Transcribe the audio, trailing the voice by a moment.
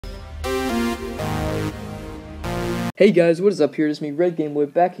Hey guys, what is up here? It's me, Red Game Boy,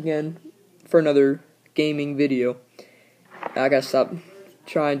 back again for another gaming video. I gotta stop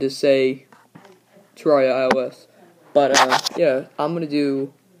trying to say Terraria iOS. But, yeah, I'm gonna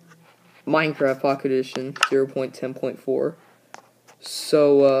do Minecraft Pocket Edition 0.10.4.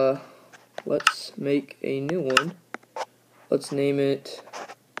 So, let's make a new one. Let's name it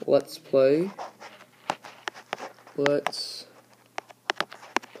Let's Play. Let's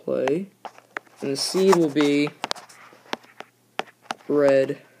Play. And the seed will be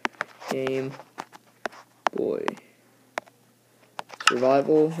Red Game Boy.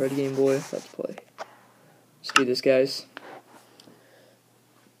 Survival, Red Game Boy, let's play. Let's do this, guys.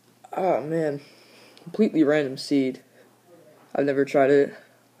 Oh, man. Completely random seed. I've never tried it.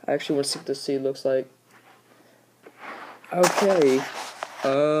 I actually want to see what this seed looks like. Okay.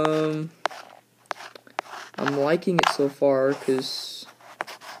 I'm liking it so far, because...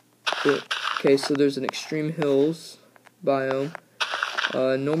 Okay, so there's an extreme hills biome.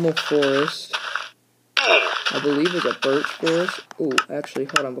 Normal forest. I believe it's a birch forest. Oh, actually,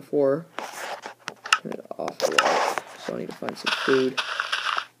 hold on, before. Turn it off a lot, so I need to find some food.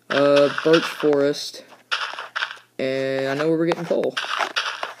 Birch forest. And I know where we're getting coal.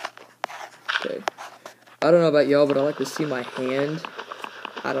 Okay. I don't know about y'all, but I like to see my hand.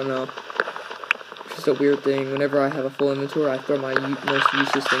 I don't know. It's just a weird thing. Whenever I have a full inventory, I throw my most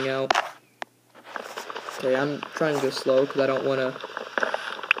useless thing out. Okay, I'm trying to go slow, because I don't want to...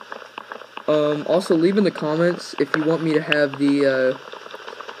 Also, leave in the comments if you want me to have the,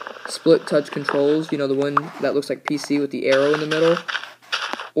 split touch controls, you know, the one that looks like PC with the arrow in the middle,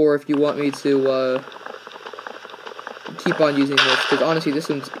 or if you want me to, keep on using this, because honestly, this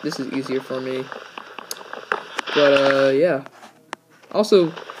is easier for me. But, yeah.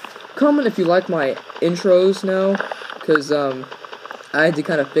 Also, comment if you like my intros now, because, I had to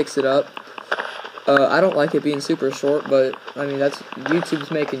kind of fix it up. I don't like it being super short, but, I mean, that's,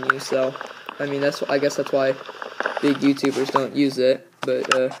 YouTube's making you, so... I mean, I guess that's why big YouTubers don't use it, but,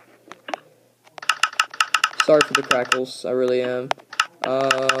 sorry for the crackles, I really am.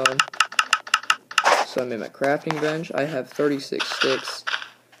 So I made my crafting bench. I have 36 sticks,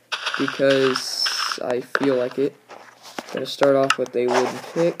 because I feel like it. I'm gonna start off with a wooden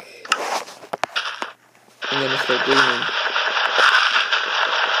pick, and then start digging.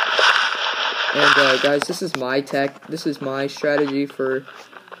 And, guys, this is my strategy for...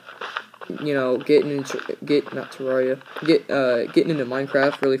 You know, getting into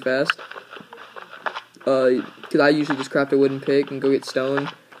Minecraft really fast. Because I usually just craft a wooden pick and go get stone,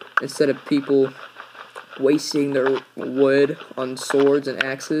 instead of people wasting their wood on swords and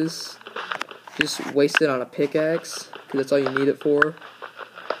axes. Just waste it on a pickaxe, because that's all you need it for.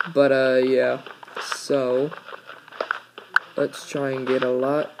 But, yeah. So, let's try and get a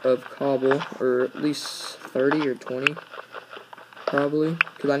lot of cobble, or at least 30 or 20. Probably,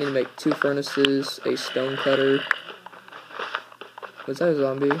 because I need to make 2 furnaces, a stone cutter. Was that a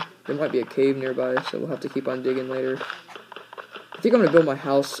zombie? There might be a cave nearby, so we'll have to keep on digging later. I think I'm going to build my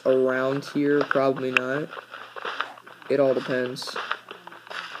house around here, probably not. It all depends.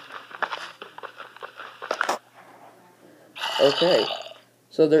 Okay,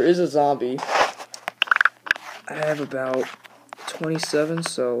 so there is a zombie. I have about 27,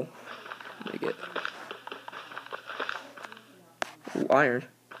 so let me get... Ooh, iron.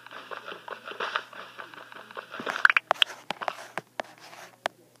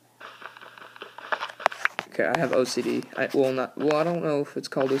 Okay, I have OCD. I don't know if it's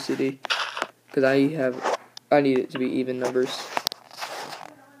called OCD, because I need it to be even numbers.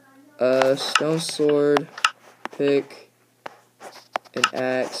 Stone sword, pick, an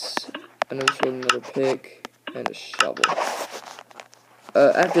axe, another sword, another pick, and a shovel.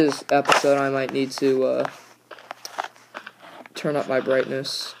 After this episode, I might need to, turn up my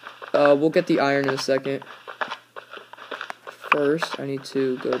brightness. We'll get the iron in a second. First, I need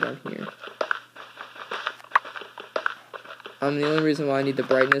to go down here. The only reason why I need the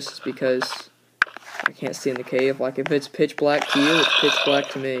brightness is because I can't see in the cave. Like, if it's pitch black to you, it's pitch black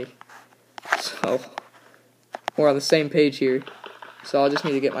to me. So, we're on the same page here. So I'll just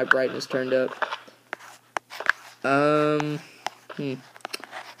need to get my brightness turned up. That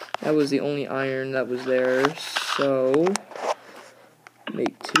was the only iron that was there, so...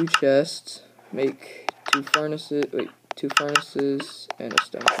 Make 2 chests, make 2 furnaces, and a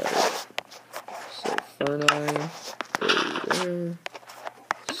stone cutter. So, furnace goes there,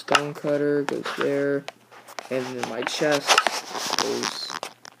 stone cutter goes there, and then my chest goes,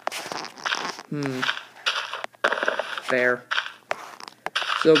 there.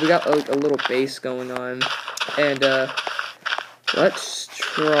 So, we got a little base going on, and, let's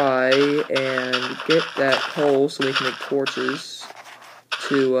try and get that coal so we can make torches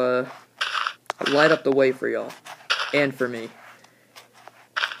to light up the way for y'all and for me.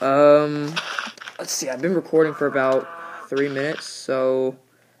 Let's see, I've been recording for about 3 minutes, so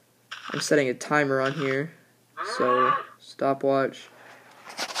I'm setting a timer on here. So stopwatch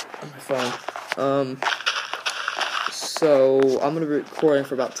on my phone. So I'm gonna be recording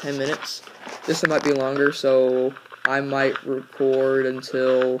for about 10 minutes. This one might be longer, so I might record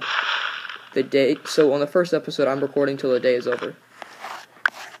until the day. So on the first episode, I'm recording till the day is over,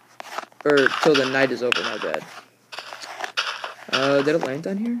 or till the night is over. My bad. Did it land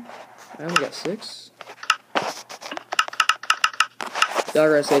down here? I only got 6. Y'all are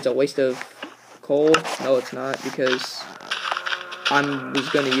gonna say it's a waste of coal? No, it's not, because I was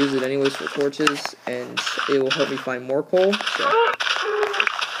gonna use it anyways for torches, and it will help me find more coal. So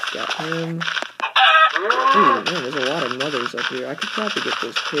got him. Ooh, man, there's a lot of mothers up here. I could probably get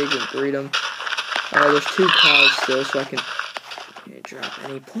those pigs and breed them. There's 2 cows still, so I can drop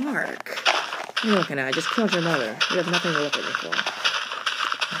any pork. What are you looking at? I just killed your mother. You have nothing to look at me for.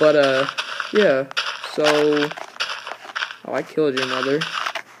 But, yeah. So, oh, I killed your mother.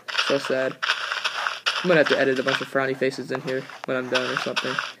 So sad. I'm gonna have to edit a bunch of frowny faces in here when I'm done or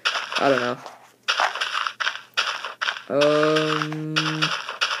something. I don't know.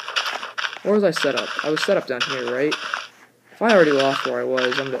 Where was I set up? I was set up down here, right? If I already lost where I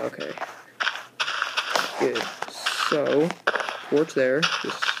was, okay. Good. So, torch there,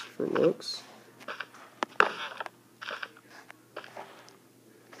 just for looks.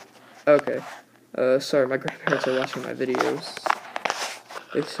 Okay. Sorry, my grandparents are watching my videos.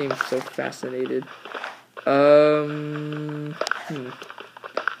 They seem so fascinated.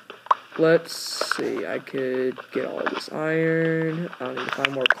 Let's see, I could get all this iron. I don't need to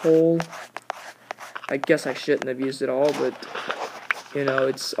find more coal. I guess I shouldn't have used it all, but, you know,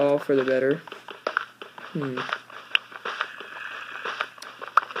 it's all for the better.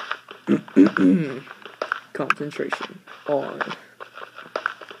 Concentration on.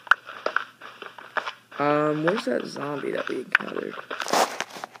 Where's that zombie that we encountered?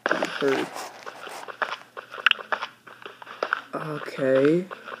 We heard. Okay,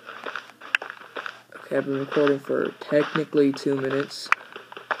 I've been recording for technically 2 minutes.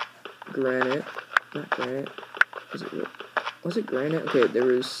 Granite. Not granite. Was it granite? Okay, there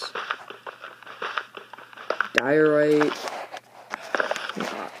was diorite.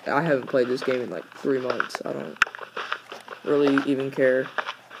 I haven't played this game in like 3 months. I don't really even care.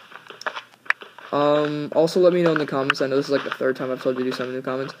 Also let me know in the comments. I know this is like the 3rd time I've told you to do something in the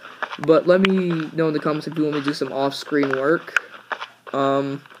comments. But let me know in the comments if you want me to do some off-screen work.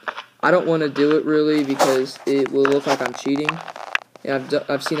 I don't want to do it really because it will look like I'm cheating. And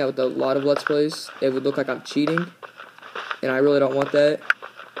I've seen that with a lot of Let's Plays. It would look like I'm cheating. And I really don't want that.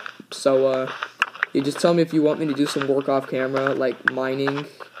 So, you just tell me if you want me to do some work off camera, like mining,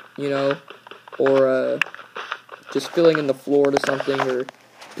 you know, or, just filling in the floor to something, or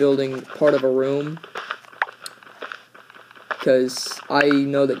building part of a room. Because I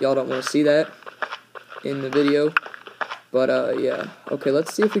know that y'all don't want to see that in the video. But, yeah. Okay,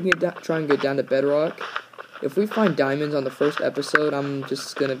 let's see if we can try and get down to bedrock. If we find diamonds on the first episode, I'm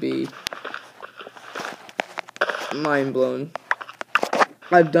just gonna be mind blown.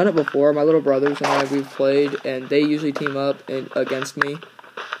 I've done it before. My little brothers and I, we've played, and they usually team up against me.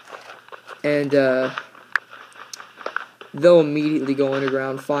 And, they'll immediately go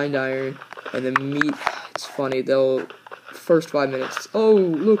underground, find iron, and then it's funny, first 5 minutes, oh,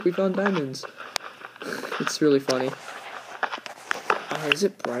 look, we found diamonds. It's really funny. Is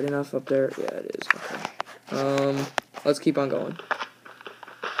it bright enough up there? Yeah, it is. Okay. Let's keep on going.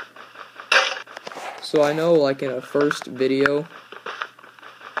 So I know, like, in a first video,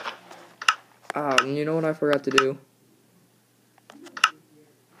 you know what I forgot to do?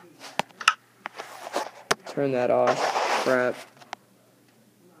 Turn that off. Crap.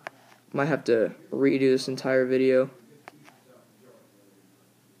 Might have to redo this entire video.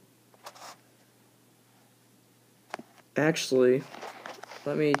 Actually,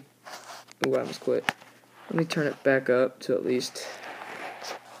 I almost quit. Let me turn it back up to at least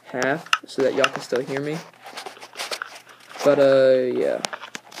half so that y'all can still hear me. But, yeah.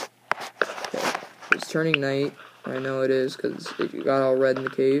 Okay. It's turning night. I know it is because it got all red in the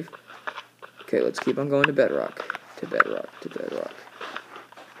cave. Okay, let's keep on going to bedrock. To bedrock. To bedrock.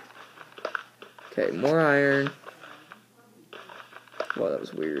 Okay, more iron. Wow, that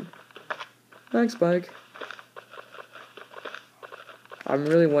was weird. Thanks, Spike. I'm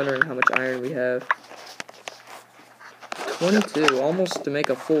really wondering how much iron we have. 22, almost to make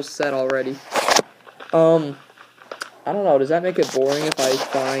a full set already. I don't know, does that make it boring if I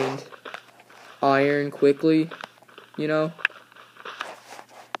find iron quickly, you know?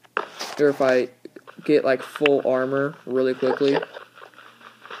 Or if I get, like, full armor really quickly.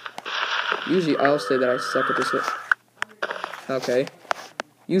 Usually I'll say that I suck at this. Okay.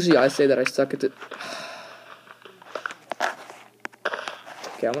 Usually I say that I suck at it.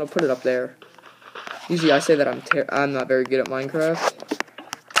 Okay, I'm gonna put it up there. Usually I say that I'm not very good at Minecraft,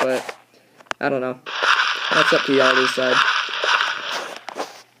 but I don't know. That's up to y'all to decide.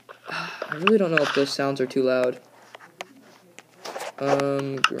 I really don't know if those sounds are too loud.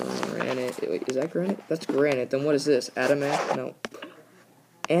 Granite. Wait, is that granite? That's granite. Then what is this? Adamant? No.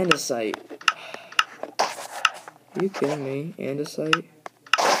 Andesite. Are you kidding me? Andesite?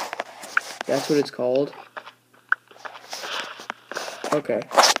 That's what it's called? Okay.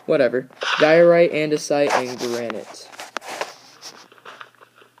 Whatever. Diorite, andesite, and granite.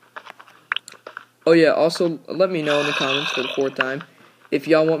 Oh yeah, also, let me know in the comments for the 4th time if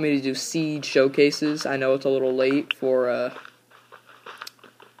y'all want me to do seed showcases. I know it's a little late for,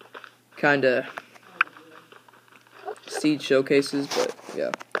 kinda seed showcases, but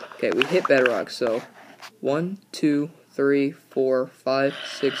yeah. Okay, we hit bedrock, so 1, 2, 3, 4, 5,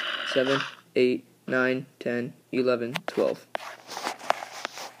 6, 7, 8, 9, 10, 11, 12.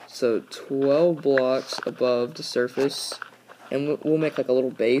 So 12 blocks above the surface, and we'll make like a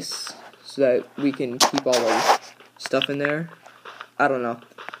little base so that we can keep all our stuff in there. I don't know.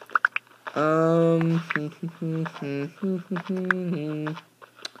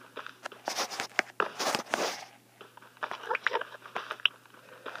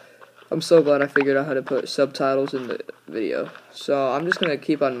 I'm so glad I figured out how to put subtitles in the video. So I'm just gonna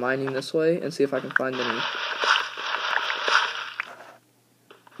keep on mining this way and see if I can find any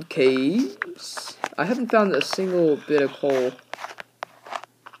caves. I haven't found a single bit of coal,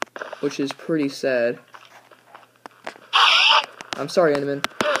 which is pretty sad. I'm sorry, Enderman.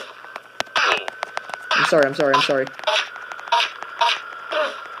 I'm sorry.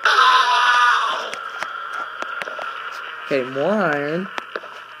 Okay, more iron.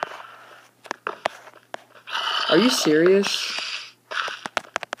 Are you serious?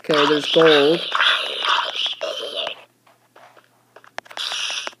 Okay, there's gold.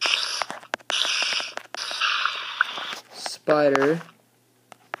 Spider.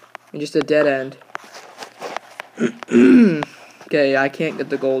 And just a dead end. Okay, I can't get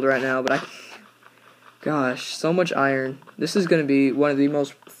the gold right now, but gosh, so much iron. This is going to be one of the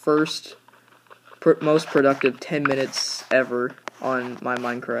most productive 10 minutes ever on my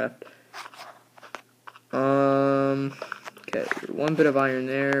Minecraft. Okay, 1 bit of iron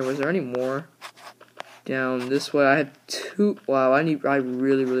there. Was there any more? Down this way, I had 2. Wow, I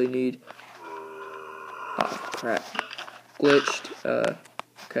really need. Oh crap, glitched.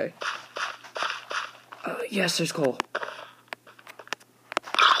 Okay. Yes, there's coal.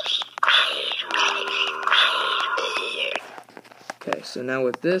 Okay, so now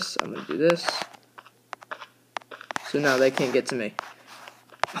with this, I'm gonna do this. So now they can't get to me.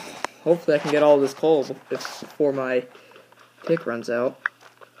 Hopefully I can get all this coal before my pick runs out.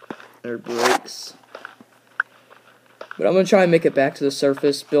 Or breaks. But I'm going to try and make it back to the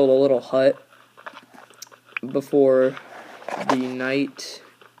surface, build a little hut before the night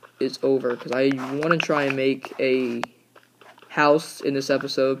is over. Because I want to try and make a house in this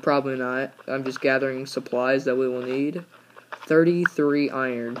episode. Probably not. I'm just gathering supplies that we will need. 33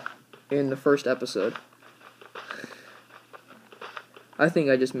 iron in the first episode. I think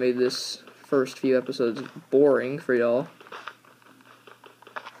I just made this first few episodes boring for y'all.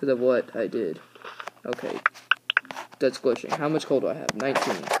 Because of what I did. Okay. That's glitching. How much coal do I have?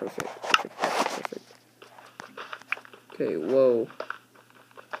 19. Perfect. Okay, whoa.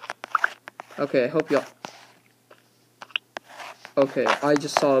 Okay, I hope y'all... Okay, I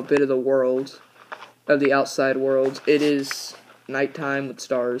just saw a bit of the world. Of the outside world. It is nighttime with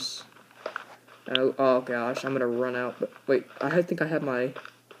stars. Oh gosh, I'm gonna run out. But wait, I think I have my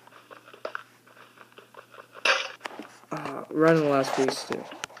right on the last piece too.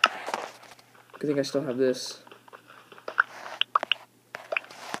 I think I still have this.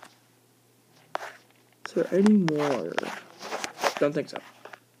 Is there any more? Don't think so.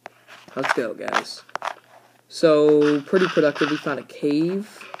 Let's go, guys. So pretty productive. We found a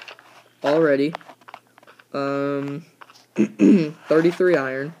cave already. 33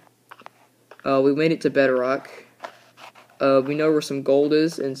 iron. We made it to bedrock. We know where some gold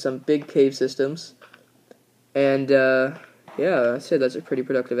is in some big cave systems. And, yeah, I said that's a pretty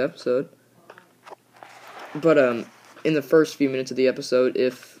productive episode. But, in the first few minutes of the episode,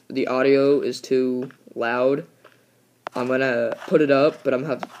 if the audio is too loud, I'm gonna put it up, but I'm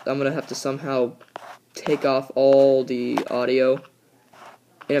gonna have to somehow take off all the audio,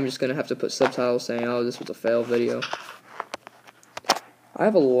 and I'm just gonna have to put subtitles saying, "Oh, this was a fail video." I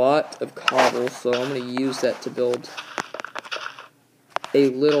have a lot of cobble, so I'm gonna use that to build a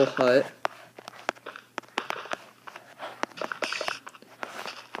little hut.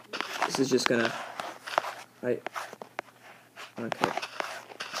 This is just gonna, okay.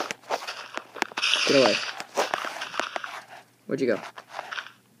 Get away. Where'd you go?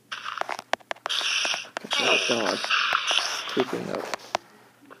 Oh, dog. Pooping up.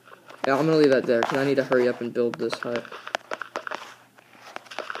 Yeah, I'm gonna leave that there, because I need to hurry up and build this hut.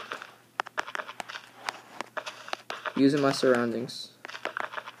 Using my surroundings.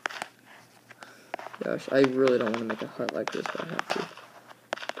 Gosh, I really don't want to make a hut like this, but I have to.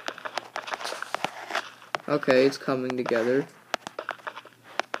 Okay, it's coming together.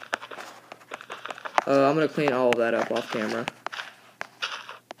 I'm gonna clean all of that up off camera.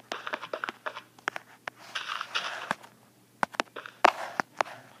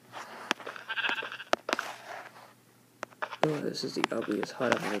 Oh, this is the ugliest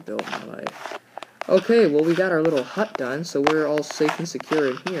hut I've ever built in my life. Okay, well, we got our little hut done, so we're all safe and secure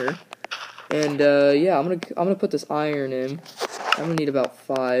in here. And yeah, I'm gonna put this iron in. I'm gonna need about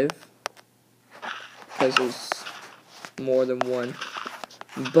 5 because there's more than one.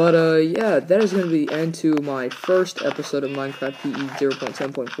 But yeah, that is gonna be the end to my first episode of Minecraft PE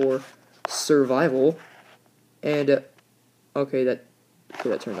 0.10.4 Survival. And okay, that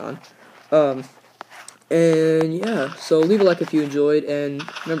turned on. And yeah, so leave a like if you enjoyed, and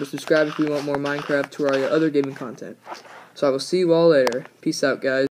remember, subscribe if you want more Minecraft to our other gaming content. So I will see you all later. Peace out, guys.